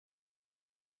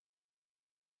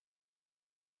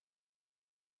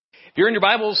If you're in your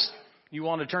Bibles, you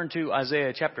want to turn to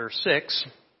Isaiah chapter 6.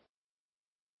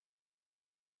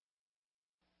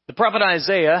 The prophet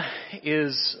Isaiah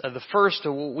is the first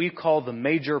of what we call the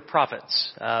major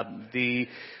prophets. The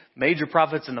major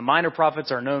prophets and the minor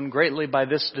prophets are known greatly by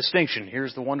this distinction.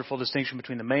 Here's the wonderful distinction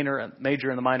between the major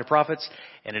and the minor prophets,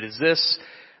 and it is this: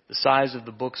 the size of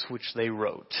the books which they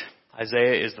wrote.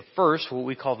 Isaiah is the first, what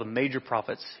we call the major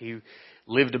prophets. He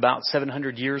lived about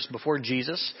 700 years before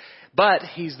Jesus, but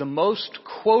he's the most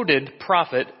quoted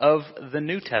prophet of the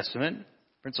New Testament,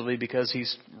 principally because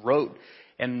he's wrote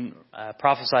and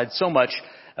prophesied so much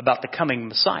about the coming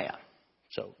Messiah.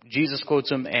 So Jesus quotes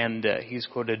him, and he's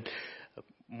quoted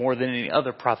more than any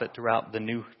other prophet throughout the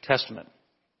New Testament.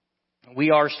 We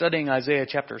are studying Isaiah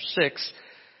chapter 6,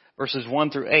 verses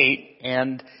 1 through 8,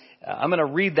 and I'm going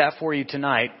to read that for you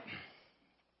tonight,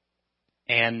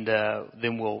 and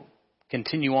then we'll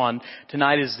continue on.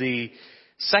 Tonight is the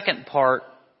second part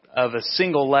of a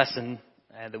single lesson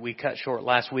that we cut short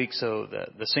last week, so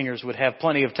the singers would have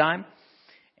plenty of time.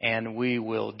 And we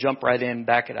will jump right in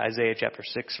back at Isaiah chapter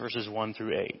 6, verses 1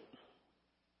 through 8.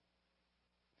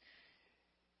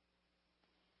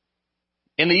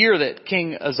 In the year that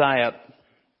King Uzziah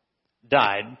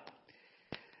died,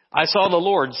 I saw the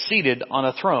Lord seated on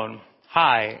a throne,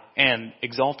 high and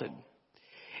exalted.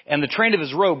 And the train of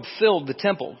his robe filled the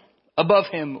temple. Above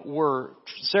him were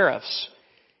seraphs,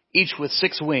 each with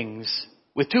 6 wings.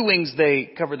 With 2 wings they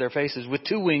covered their faces. With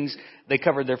 2 wings they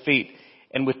covered their feet.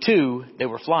 And with 2 they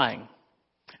were flying.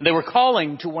 And they were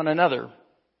calling to one another,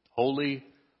 Holy,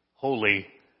 holy,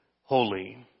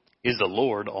 holy is the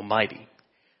Lord Almighty.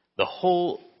 The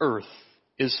whole earth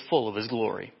is full of his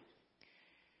glory.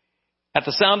 At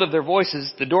the sound of their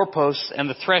voices, the doorposts and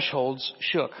the thresholds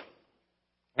shook,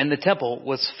 and the temple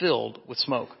was filled with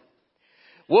smoke.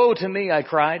 Woe to me, I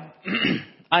cried.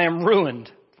 I am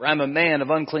ruined, for I am a man of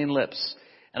unclean lips,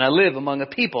 and I live among a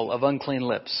people of unclean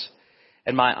lips.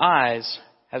 And my eyes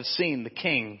have seen the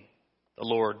King, the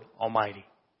Lord Almighty.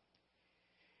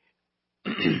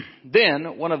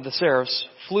 Then one of the seraphs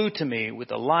flew to me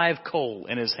with a live coal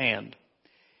in his hand,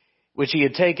 which he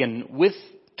had taken with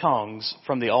tongs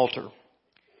from the altar.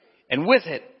 And with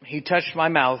it he touched my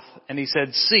mouth, and he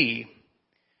said, See,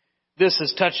 this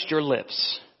has touched your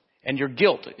lips, and your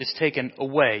guilt is taken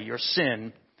away. Your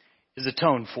sin is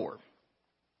atoned for.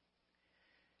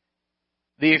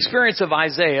 The experience of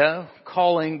Isaiah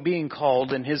being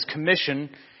called, and his commission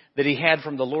that he had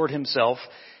from the Lord himself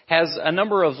has a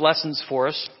number of lessons for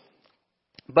us,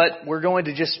 but we're going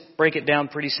to just break it down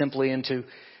pretty simply into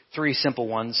 3 simple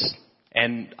ones.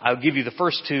 And I'll give you the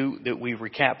first 2 that we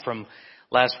recapped from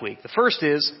last week. The first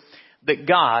is that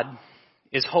God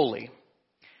is holy.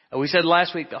 We said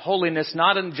last week that holiness,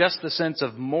 not in just the sense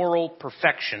of moral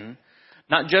perfection,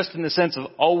 not just in the sense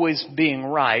of always being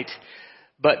right,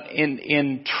 but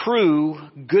in true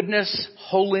goodness,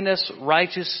 holiness,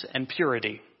 righteous, and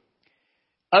purity.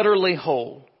 Utterly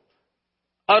whole,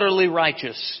 utterly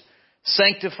righteous,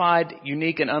 sanctified,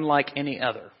 unique, and unlike any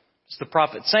other. As the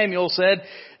prophet Samuel said,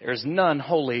 there is none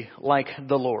holy like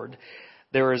the Lord.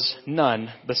 There is none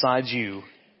besides you,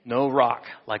 no rock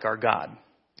like our God.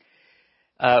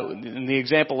 And the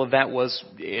example of that was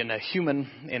in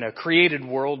a created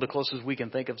world, the closest we can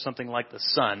think of something like the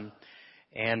sun.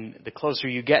 And the closer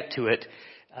you get to it,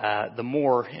 the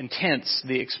more intense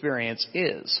the experience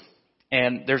is.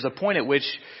 And there's a point at which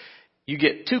you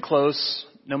get too close,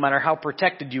 no matter how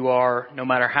protected you are, no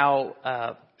matter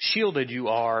how shielded you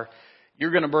are,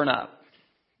 you're going to burn up.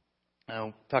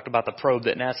 We talked about the probe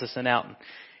that NASA sent out.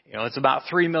 It's about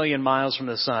 3 million miles from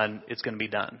the sun. It's going to be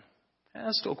done.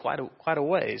 That's still quite a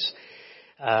ways.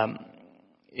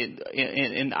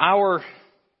 In our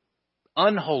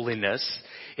unholiness,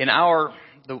 in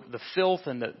the filth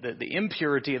and the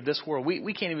impurity of this world,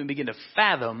 we can't even begin to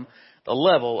fathom the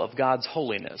level of God's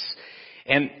holiness.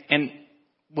 And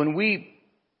when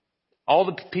all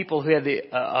the people who had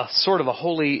a sort of a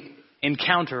holy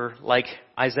encounter like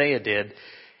Isaiah did,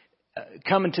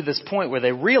 come into this point where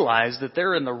they realize that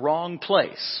they're in the wrong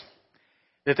place.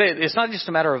 It's not just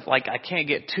a matter of I can't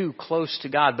get too close to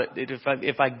God, but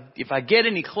if I get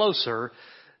any closer,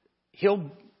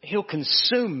 He'll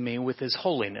consume me with His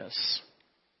holiness,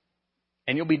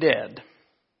 and you'll be dead.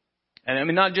 And I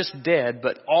mean, not just dead,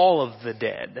 but all of the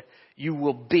dead you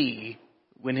will be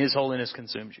when His holiness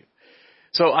consumes you.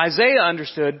 So Isaiah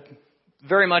understood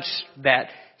very much that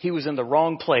he was in the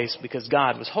wrong place because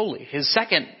God was holy. His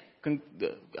second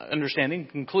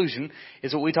conclusion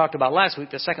is what we talked about last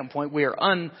week. The second point, we are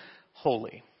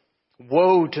unholy.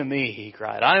 Woe to me, he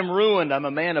cried. I am ruined. I'm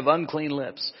a man of unclean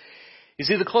lips. You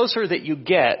see, the closer that you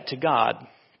get to God,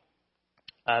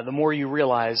 the more you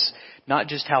realize not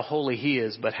just how holy He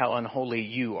is, but how unholy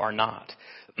you are not.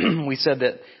 We said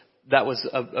that was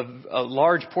a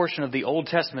large portion of the Old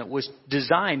Testament was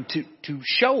designed to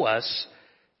show us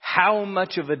how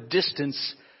much of a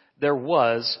distance there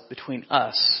was between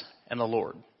us and the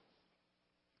Lord.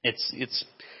 It's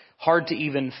hard to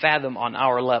even fathom on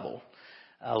our level.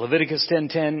 Leviticus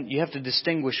 10:10, you have to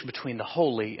distinguish between the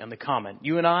holy and the common.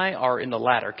 You and I are in the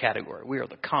latter category. We are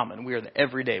the common. We are the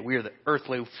everyday. We are the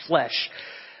earthly flesh.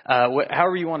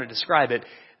 However you want to describe it.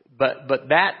 But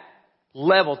that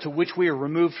level to which we are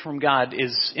removed from God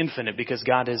is infinite because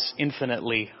God is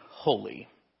infinitely holy.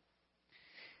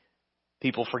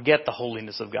 People forget the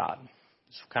holiness of God.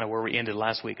 It's kind of where we ended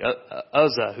last week.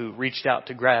 Uzzah, who reached out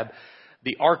to grab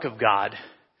the ark of God,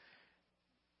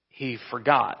 he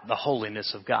forgot the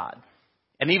holiness of God.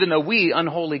 And even though we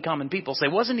unholy common people say,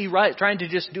 wasn't he right trying to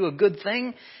just do a good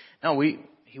thing? No,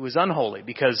 he was unholy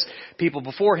because people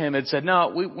before him had said,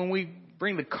 no, when we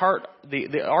bring the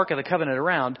Ark of the Covenant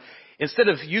around, instead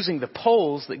of using the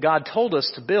poles that God told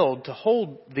us to build to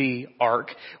hold the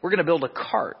ark, we're going to build a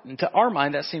cart. And to our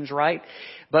mind, that seems right.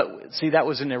 But see, that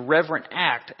was an irreverent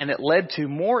act, and it led to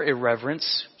more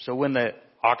irreverence. So when the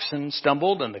oxen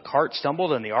stumbled and the cart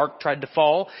stumbled and the ark tried to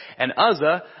fall, and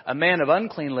Uzzah, a man of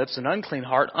unclean lips and unclean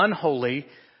heart, unholy,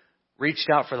 reached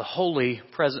out for the holy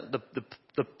present,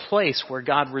 the place where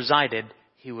God resided,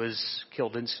 he was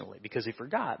killed instantly because he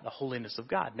forgot the holiness of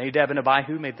God. Nadab and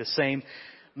Abihu made the same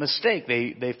mistake.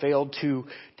 They failed to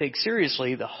take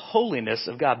seriously the holiness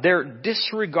of God. Their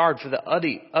disregard for the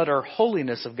utter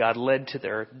holiness of God led to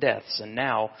their deaths. And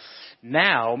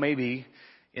now maybe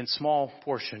in small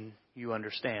portion you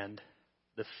understand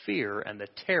the fear and the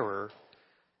terror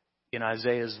in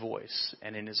Isaiah's voice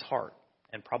and in his heart,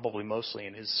 and probably mostly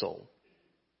in his soul.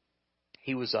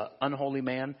 He was an unholy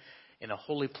man in a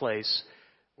holy place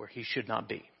where he should not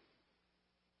be.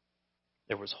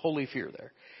 There was holy fear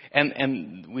there.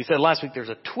 And we said last week there's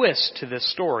a twist to this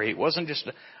story. It wasn't just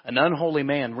an unholy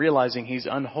man realizing he's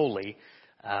unholy,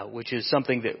 which is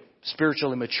something that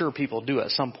spiritually mature people do at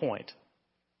some point.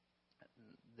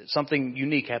 Something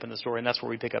unique happened in the story, and that's where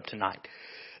we pick up tonight.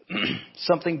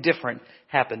 Something different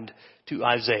happened to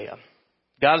Isaiah.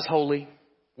 God is holy.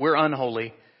 We're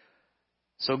unholy.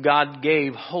 So God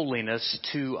gave holiness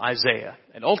to Isaiah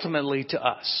and ultimately to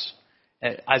us.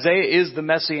 Isaiah is the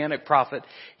messianic prophet.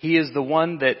 He is the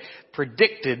one that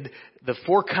predicted the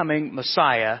forthcoming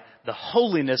Messiah, the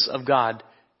holiness of God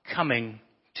coming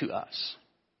to us.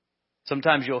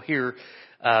 Sometimes you'll hear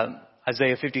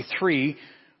Isaiah 53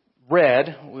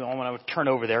 read. I want to turn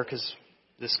over there because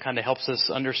this kind of helps us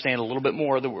understand a little bit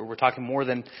more that we're talking more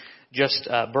than just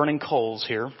burning coals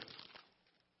here.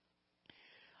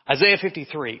 Isaiah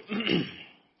 53.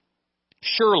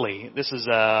 Surely, this is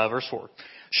verse 4.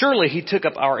 Surely he took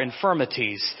up our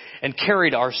infirmities and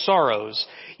carried our sorrows.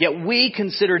 Yet we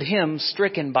considered him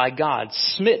stricken by God,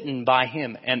 smitten by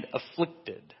him, and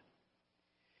afflicted.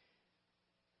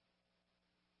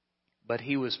 But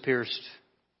he was pierced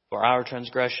for our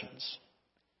transgressions.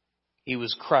 He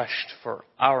was crushed for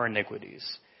our iniquities.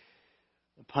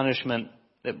 The punishment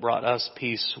that brought us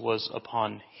peace was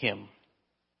upon him.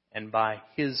 And by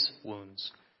his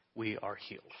wounds we are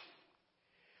healed.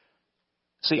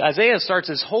 See, Isaiah starts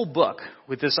his whole book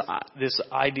with this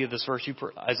idea, this verse,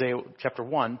 Isaiah chapter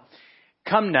 1.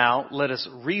 Come now, let us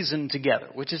reason together,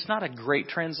 which is not a great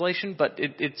translation, but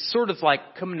it's sort of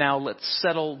like, come now, let's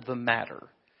settle the matter.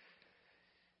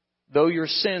 Though your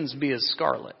sins be as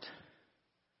scarlet,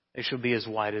 they shall be as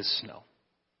white as snow.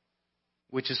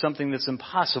 Which is something that's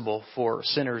impossible for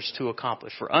sinners to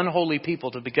accomplish. For unholy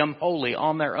people to become holy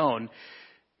on their own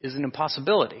is an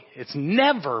impossibility. It's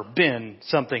never been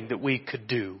something that we could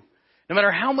do. No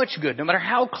matter how much good, no matter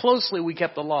how closely we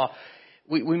kept the law,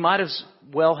 we might as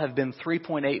well have been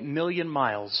 3.8 million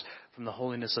miles from the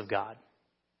holiness of God.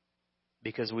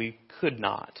 Because we could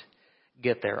not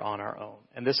get there on our own.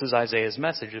 And this is Isaiah's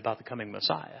message about the coming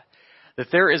Messiah. That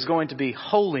there is going to be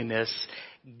holiness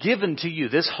given to you.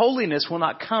 This holiness will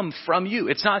not come from you.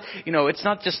 It's not, it's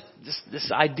not just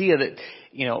this idea that,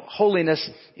 holiness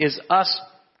is us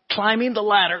climbing the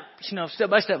ladder, step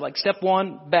by step, like step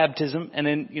 1, baptism, and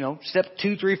then, step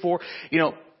 2, 3, 4,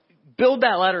 build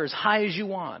that ladder as high as you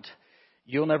want.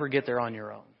 You'll never get there on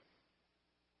your own.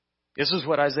 This is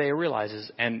what Isaiah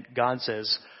realizes, and God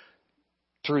says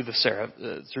through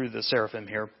the seraphim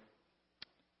here,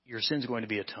 your sin's going to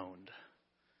be atoned.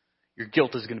 Your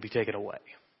guilt is going to be taken away.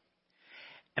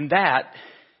 And that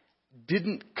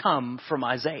didn't come from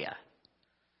Isaiah.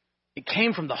 It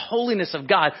came from the holiness of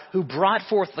God who brought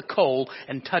forth the coal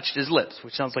and touched his lips,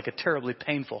 which sounds like a terribly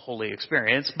painful holy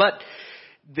experience. But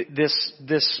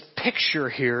this picture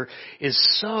here is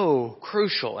so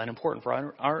crucial and important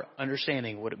for our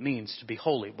understanding what it means to be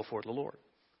holy before the Lord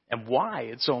and why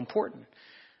it's so important.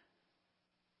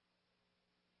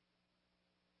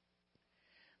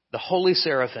 The holy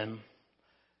seraphim,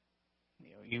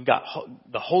 you've got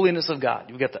the holiness of God.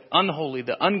 You've got the unholy,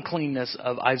 the uncleanness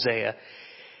of Isaiah.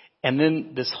 And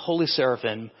then this holy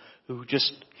seraphim who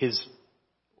just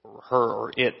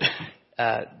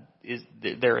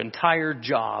their entire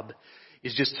job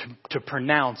is just to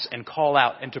pronounce and call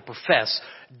out and to profess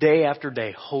day after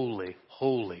day, holy,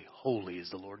 holy, holy is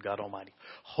the Lord God Almighty.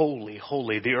 Holy,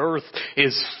 holy. The earth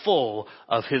is full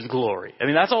of His glory. I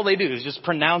mean, that's all they do is just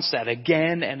pronounce that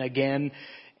again and again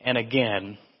and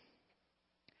again.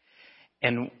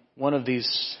 And one of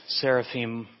these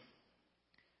seraphim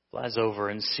flies over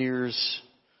and sears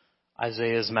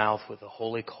Isaiah's mouth with a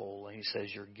holy coal, and he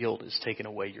says, your guilt is taken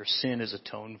away, your sin is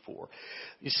atoned for.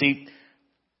 You see,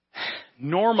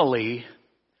 normally,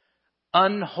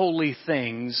 unholy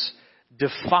things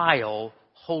defile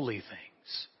holy things.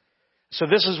 So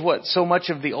this is what so much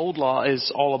of the old law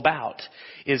is all about,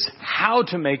 is how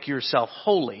to make yourself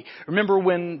holy. Remember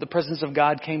when the presence of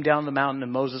God came down the mountain and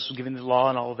Moses was giving the law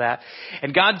and all of that?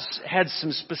 And God had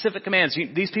some specific commands.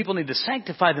 These people need to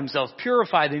sanctify themselves,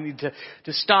 purify. They need to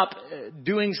stop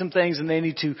doing some things, and they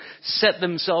need to set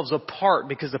themselves apart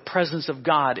because the presence of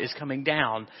God is coming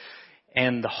down.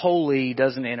 And the holy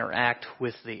doesn't interact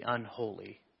with the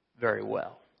unholy very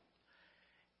well.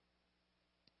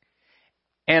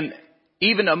 And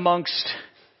even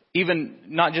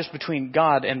not just between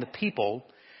God and the people,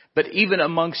 but even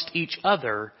amongst each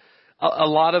other, a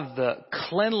lot of the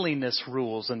cleanliness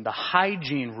rules and the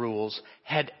hygiene rules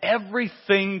had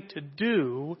everything to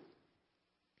do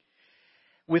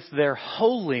with their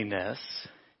holiness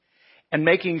and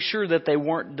making sure that they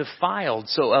weren't defiled.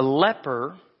 So a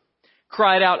leper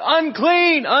cried out,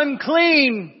 unclean,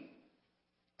 unclean,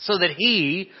 so that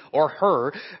he or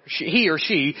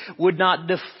she would not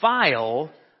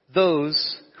defile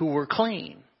those who were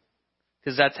clean.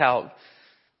 Because that's how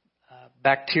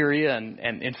bacteria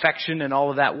and infection and all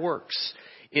of that works.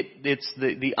 It's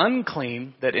the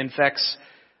unclean that infects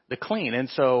the clean. And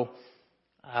so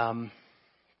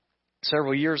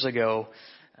several years ago,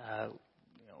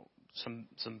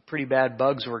 some pretty bad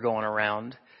bugs were going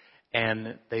around,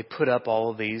 and they put up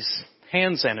all of these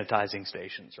hand sanitizing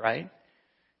stations, right?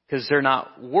 Because they're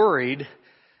not worried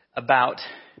about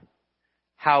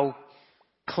how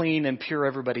clean and pure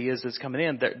everybody is that's coming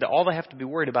in. All they have to be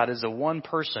worried about is the one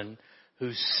person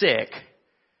who's sick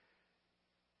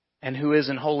and who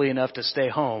isn't holy enough to stay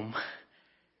home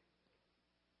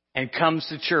and comes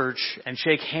to church and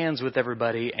shake hands with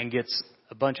everybody and gets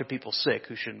a bunch of people sick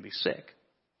who shouldn't be sick.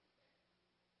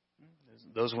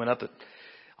 Those went up at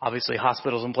obviously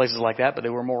hospitals and places like that, but they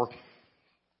were more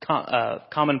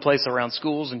commonplace around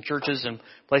schools and churches and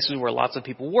places where lots of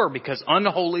people were, because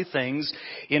unholy things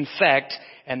infect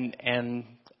and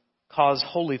cause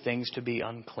holy things to be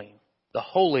unclean. The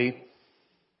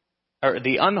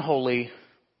unholy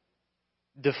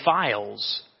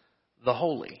defiles the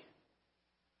holy.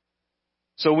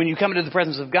 So when you come into the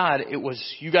presence of God, it was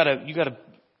you gotta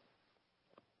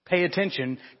pay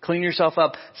attention, clean yourself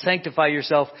up, sanctify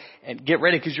yourself, and get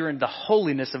ready, because you're in the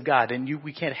holiness of God, and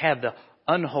we can't have the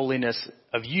unholiness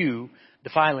of you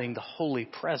defiling the holy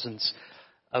presence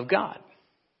of God.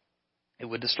 It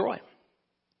would destroy him.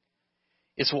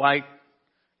 It's why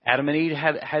Adam and Eve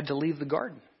had to leave the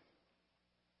garden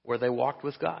where they walked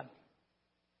with God.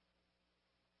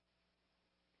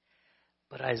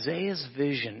 But Isaiah's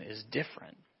vision is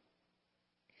different.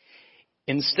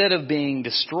 Instead of being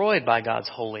destroyed by God's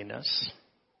holiness,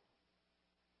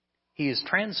 he is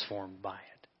transformed by it.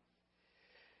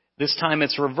 This time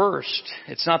it's reversed.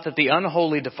 It's not that the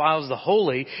unholy defiles the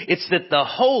holy. It's that the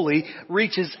holy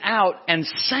reaches out and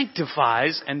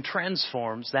sanctifies and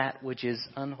transforms that which is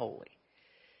unholy.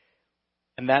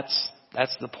 And that's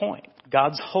the point.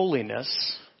 God's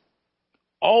holiness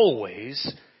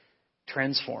always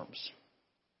transforms.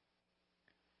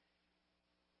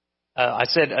 I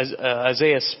said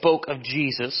Isaiah spoke of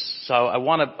Jesus, so I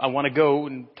want to go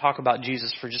and talk about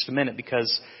Jesus for just a minute,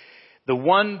 because the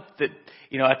one that,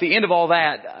 at the end of all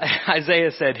that,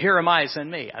 Isaiah said, "Here am I, send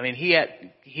me." I mean,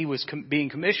 he was being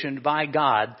commissioned by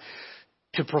God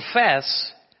to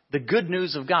profess the good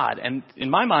news of God. And in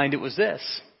my mind, it was this: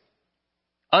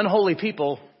 unholy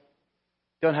people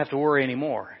don't have to worry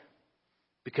anymore,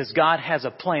 because God has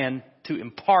a plan to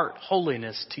impart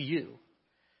holiness to you.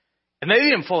 And they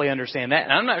didn't fully understand that,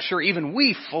 and I'm not sure even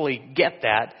we fully get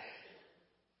that.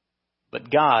 But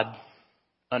God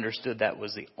understood that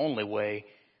was the only way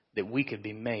that we could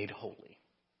be made holy.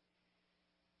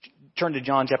 turn to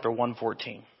John chapter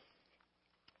 1:14.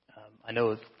 I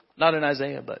know it's not in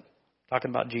Isaiah, but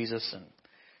talking about Jesus, and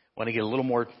want to get a little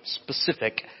more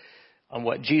specific on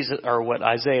what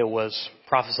Isaiah was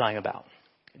prophesying about.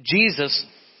 Jesus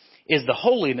is the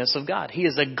holiness of God. He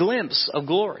is a glimpse of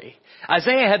glory.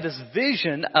 Isaiah had this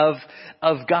vision of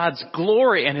God's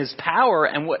glory and his power,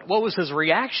 and what was his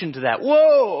reaction to that?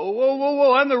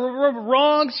 Whoa, I'm in the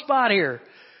wrong spot here.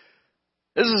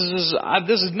 This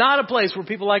is not a place where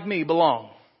people like me belong.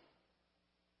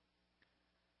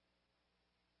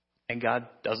 And God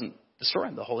doesn't destroy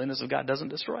him. The holiness of God doesn't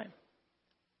destroy him.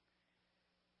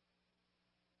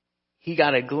 He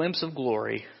got a glimpse of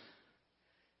glory,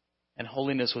 and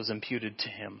holiness was imputed to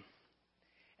him.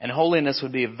 And holiness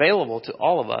would be available to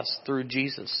all of us through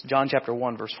Jesus. John chapter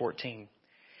 1, verse 14.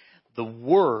 The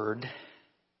Word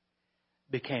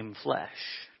became flesh.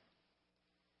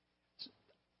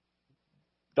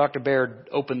 Dr. Baird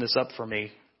opened this up for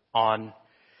me on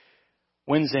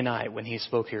Wednesday night when he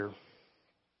spoke here.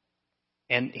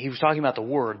 And he was talking about the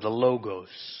Word, the Logos,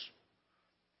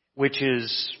 which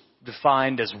is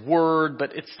defined as word,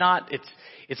 but it's not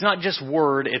just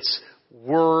word, it's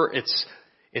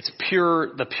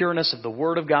pure, the pureness of the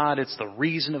Word of God, it's the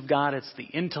reason of God, it's the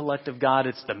intellect of God,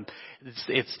 it's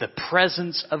the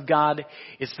presence of God,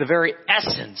 it's the very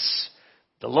essence,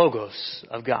 the Logos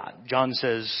of God. John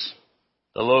says,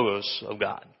 the Logos of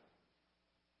God.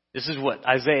 This is what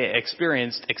Isaiah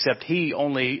experienced, except he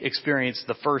only experienced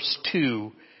the first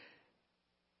two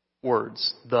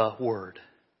words, the Word.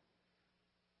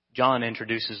 John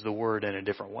introduces the Word in a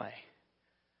different way.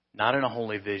 Not in a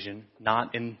holy vision,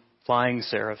 not in flying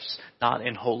seraphs, not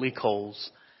in holy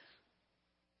coals.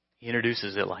 He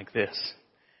introduces it like this.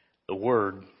 The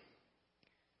Word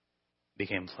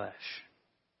became flesh.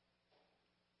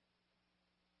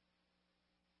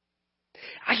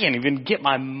 I can't even get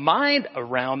my mind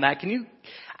around that.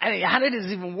 How did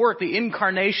it even work? The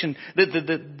incarnation,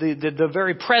 the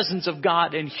very presence of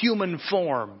God in human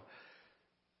form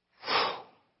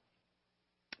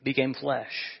became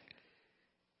flesh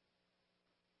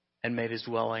and made his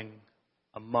dwelling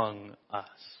among us.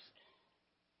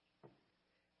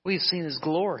 We've seen his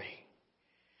glory.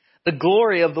 The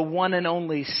glory of the one and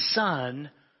only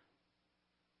Son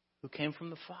who came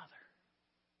from the Father,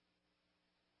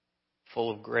 full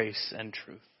of grace and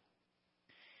truth.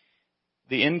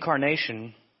 The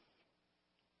incarnation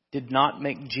did not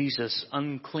make Jesus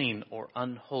unclean or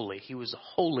unholy. He was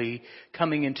holy,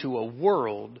 coming into a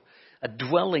world, a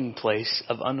dwelling place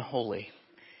of unholy.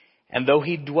 And though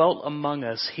he dwelt among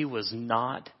us, he was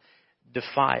not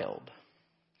defiled.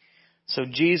 So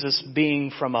Jesus,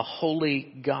 being from a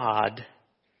holy God,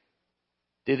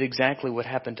 did exactly what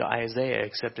happened to Isaiah,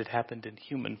 except it happened in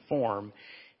human form.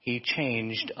 He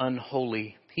changed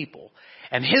unholy people.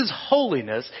 And his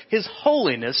holiness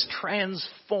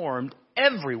transformed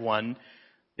everyone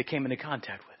that came into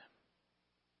contact with him.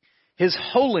 His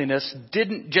holiness people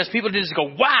didn't just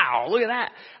go, wow, look at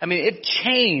that. I mean, it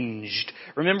changed.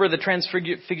 Remember the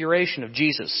transfiguration of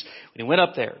Jesus when he went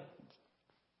up there,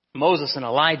 Moses and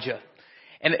Elijah.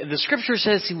 And the scripture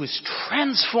says he was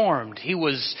transformed. He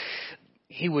was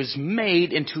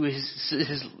made into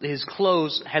his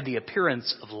clothes had the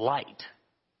appearance of light.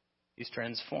 He's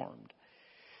transformed.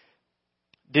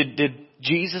 Did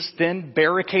Jesus then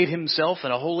barricade himself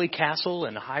in a holy castle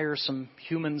and hire some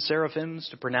human seraphims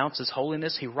to pronounce his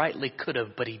holiness? He rightly could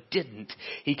have, but he didn't.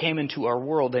 He came into our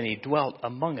world and he dwelt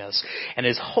among us. And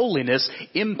his holiness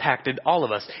impacted all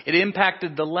of us. It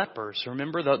impacted the lepers.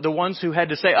 Remember the ones who had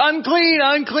to say, unclean,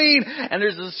 unclean. And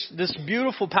there's this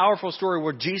beautiful, powerful story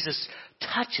where Jesus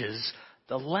touches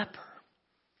the leper.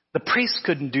 The priests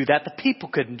couldn't do that. The people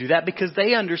couldn't do that because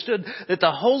they understood that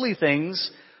the holy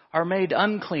things are made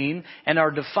unclean and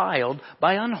are defiled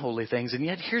by unholy things. And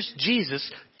yet here's Jesus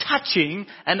touching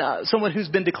someone who's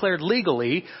been declared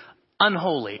legally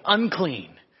unholy, unclean.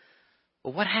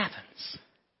 But what happens?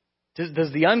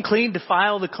 Does the unclean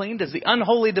defile the clean? Does the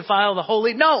unholy defile the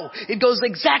holy? No, it goes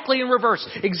exactly in reverse.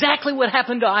 Exactly what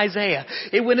happened to Isaiah.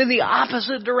 It went in the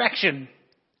opposite direction.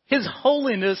 His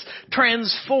holiness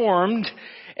transformed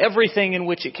everything in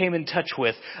which it came in touch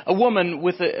with. A woman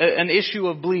with an issue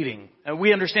of bleeding.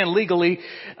 We understand legally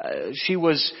she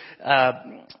was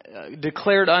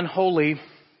declared unholy.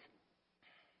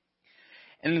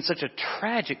 And in such a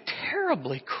tragic,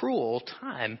 terribly cruel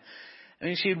time. I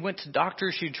mean, she had went to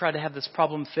doctors. She tried to have this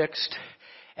problem fixed.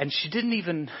 And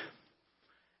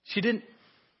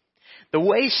the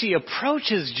way she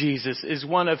approaches Jesus is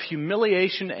one of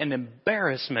humiliation and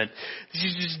embarrassment.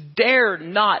 She just dared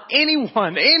not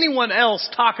anyone else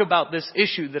talk about this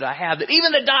issue that I have. That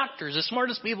even the doctors, the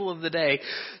smartest people of the day,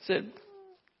 said,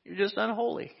 You're just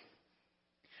unholy.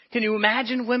 Can you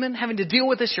imagine women having to deal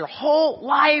with this your whole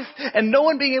life and no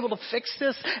one being able to fix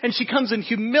this? And she comes in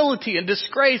humility and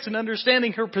disgrace and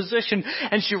understanding her position,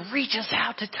 and she reaches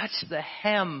out to touch the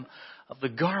hem of the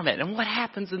garment. And what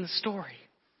happens in the story?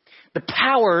 The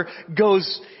power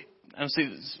goes, I don't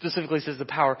see specifically says the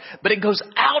power, but it goes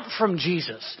out from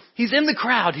Jesus. He's in the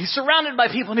crowd. He's surrounded by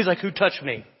people, and he's like, who touched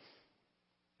me?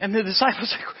 And the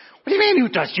disciples are like, what do you mean who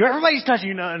touched you? Everybody's touching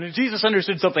you now. And Jesus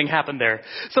understood something happened there.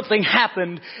 Something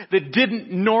happened that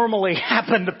didn't normally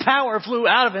happen. The power flew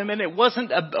out of him, and it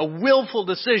wasn't a willful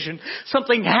decision.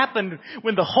 Something happened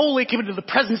when the holy came into the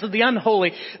presence of the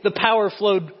unholy. The power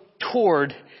flowed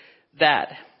toward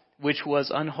that which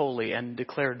was unholy and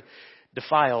declared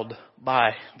defiled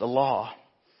by the law.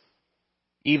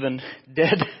 Even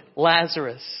dead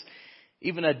Lazarus,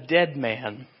 even a dead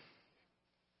man,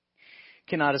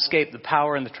 cannot escape the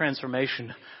power and the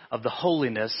transformation of the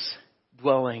holiness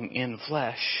dwelling in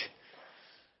flesh.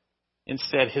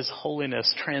 Instead, his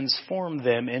holiness transformed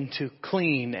them into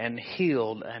clean and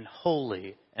healed and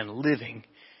holy and living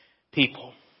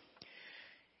people.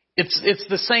 It's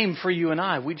the same for you and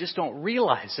I. We just don't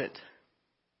realize it.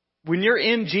 When you're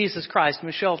in Jesus Christ,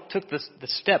 Michelle took the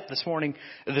step this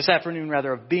afternoon,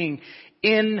 of being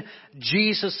in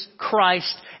Jesus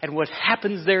Christ. And what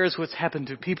happens there is what's happened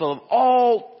to people of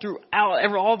all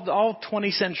throughout, all 20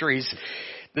 centuries.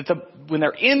 When they're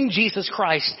in Jesus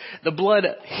Christ,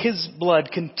 His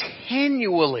blood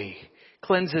continually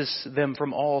cleanses them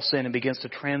from all sin and begins to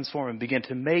transform and begin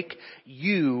to make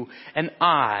you and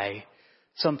I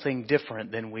something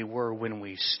different than we were when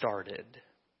we started.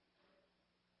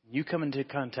 You come into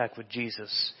contact with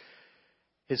Jesus,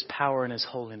 His power and His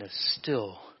holiness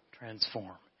still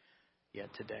transform yet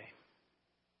today.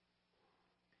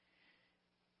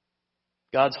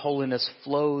 God's holiness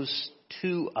flows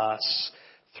to us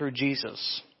through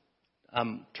Jesus.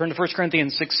 Turn to 1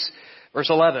 Corinthians 6, verse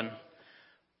 11.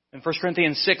 In 1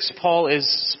 Corinthians 6, Paul is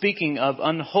speaking of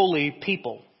unholy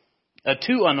people.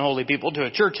 To unholy people, to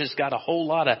a church that's got a whole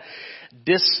lot of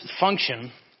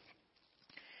dysfunction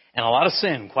and a lot of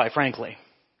sin, quite frankly.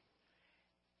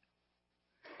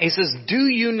 He says, do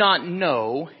you not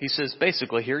know, he says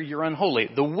basically here, you're unholy.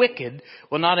 The wicked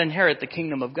will not inherit the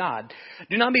kingdom of God.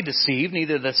 Do not be deceived,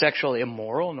 neither the sexually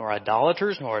immoral, nor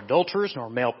idolaters, nor adulterers,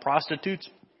 nor male prostitutes,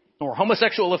 nor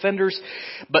homosexual offenders,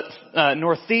 but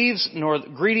nor thieves, nor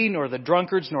greedy, nor the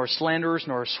drunkards, nor slanderers,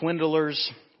 nor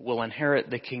swindlers will inherit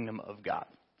the kingdom of God.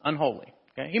 Unholy.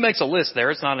 Okay? He makes a list there.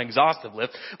 It's not an exhaustive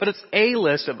list, but it's a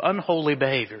list of unholy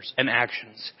behaviors and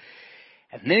actions.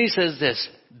 And then he says this,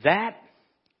 that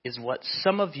is what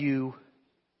some of you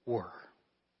were.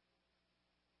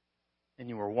 And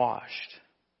you were washed.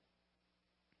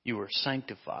 You were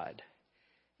sanctified.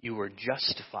 You were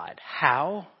justified.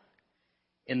 How?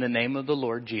 In the name of the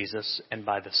Lord Jesus and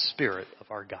by the Spirit of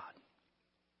our God.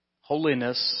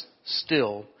 Holiness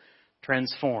still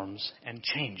transforms and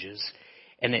changes,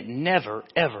 and it never,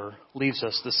 ever leaves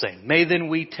us the same. May then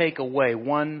we take away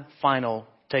one final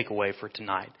takeaway for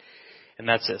tonight, and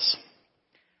that's this.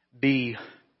 Be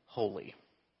holy.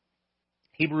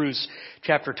 Hebrews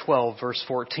chapter 12, verse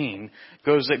 14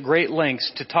 goes at great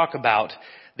lengths to talk about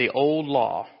the old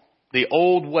law, the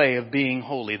old way of being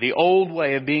holy, the old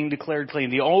way of being declared clean,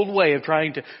 the old way of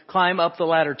trying to climb up the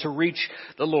ladder to reach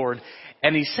the Lord.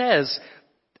 And he says,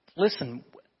 listen,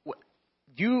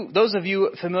 those of you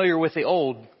familiar with the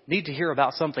old need to hear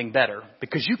about something better,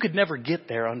 because you could never get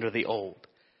there under the old.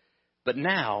 But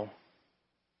now,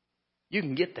 you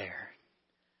can get there.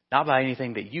 Not by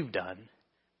anything that you've done,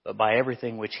 but by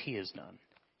everything which He has done.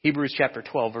 Hebrews chapter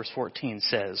 12, verse 14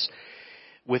 says,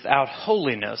 without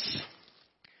holiness,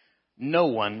 no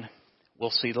one will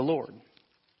see the Lord.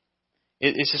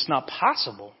 It's just not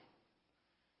possible.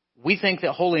 We think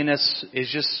that holiness is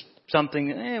just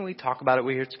something, we talk about it,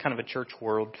 it's kind of a church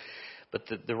world. But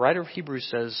the writer of Hebrews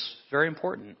says, very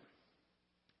important.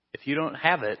 If you don't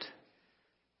have it,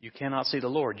 you cannot see the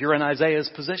Lord. You're in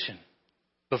Isaiah's position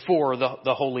before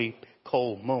the holy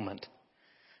coal moment.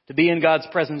 To be in God's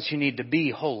presence, you need to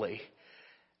be holy.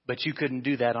 But you couldn't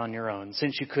do that on your own.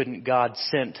 Since you couldn't, God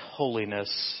sent holiness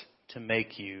to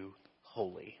make you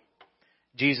holy.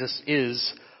 Jesus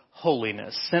is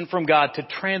holiness, sent from God to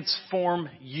transform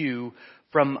you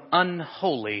from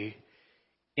unholy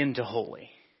into holy.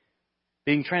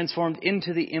 Being transformed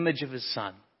into the image of His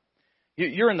Son.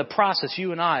 You're in the process,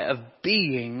 you and I, of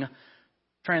being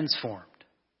transformed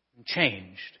and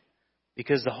changed,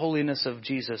 because the holiness of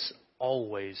Jesus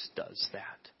always does that.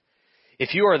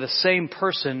 If you are the same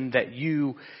person that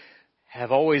you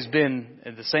have always been,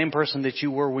 the same person that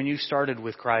you were when you started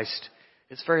with Christ,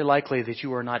 it's very likely that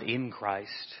you are not in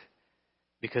Christ,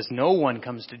 because no one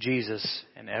comes to Jesus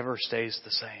and ever stays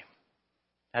the same.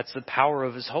 That's the power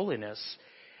of His holiness.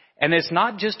 And it's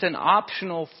not just an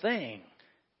optional thing.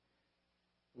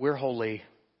 We're holy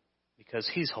because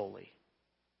He's holy.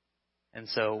 And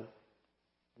so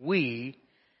we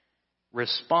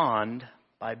respond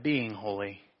by being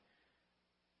holy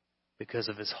because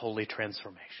of His holy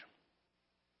transformation.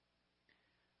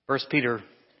 1 Peter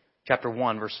chapter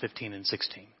 1, verse 15 and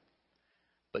 16.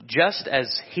 But just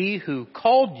as He who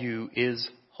called you is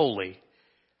holy,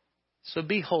 so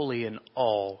be holy in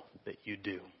all that you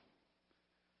do.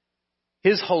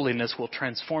 His holiness will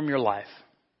transform your life.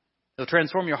 It'll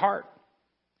transform your heart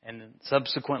and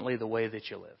subsequently the way that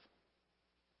you live.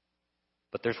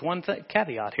 But there's one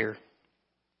caveat here.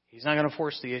 He's not going to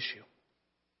force the issue.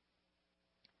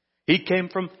 He came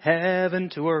from heaven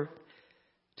to earth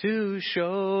to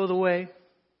show the way.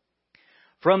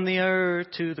 From the earth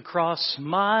to the cross,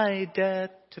 my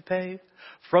debt to pay.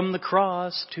 From the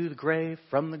cross to the grave,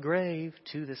 from the grave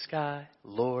to the sky.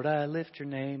 Lord, I lift your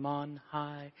name on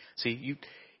high. See,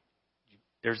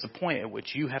 there's a point at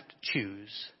which you have to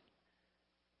choose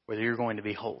whether you're going to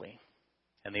be holy.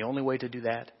 And the only way to do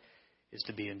that is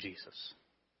to be in Jesus.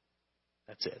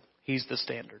 That's it. He's the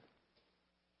standard.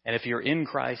 And if you're in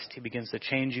Christ, He begins to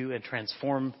change you and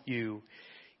transform you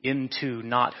into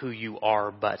not who you are,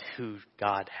 but who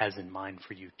God has in mind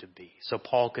for you to be. So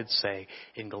Paul could say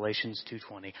in Galatians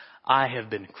 2:20, I have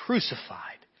been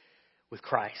crucified with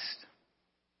Christ.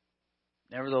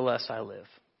 Nevertheless, I live.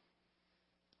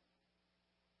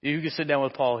 You could sit down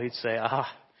with Paul, he'd say,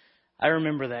 I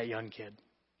remember that young kid.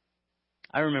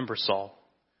 I remember Saul.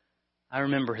 I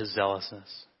remember his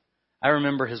zealousness. I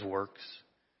remember his works.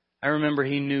 I remember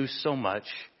he knew so much,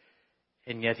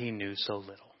 and yet he knew so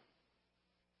little.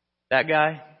 That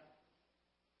guy,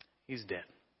 he's dead.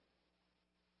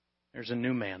 There's a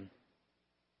new man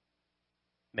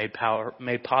made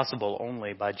possible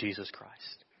only by Jesus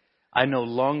Christ. I no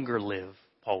longer live,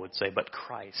 Paul would say, but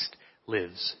Christ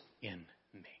lives in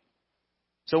me.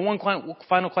 So one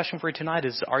final question for you tonight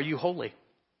is, are you holy?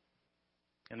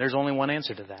 And there's only one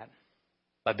answer to that,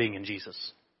 by being in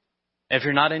Jesus. If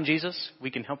you're not in Jesus,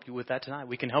 we can help you with that tonight.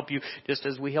 We can help you just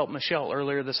as we helped Michelle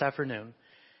earlier this afternoon.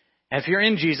 If you're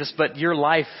in Jesus, but your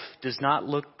life does not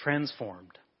look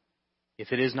transformed,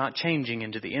 if it is not changing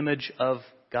into the image of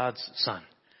God's Son,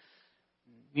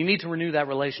 you need to renew that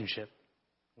relationship.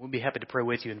 We'll be happy to pray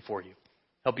with you and for you.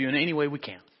 Help you in any way we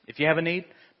can. If you have a need,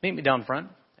 meet me down front,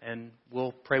 and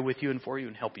we'll pray with you and for you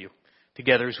and help you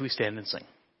together as we stand and sing.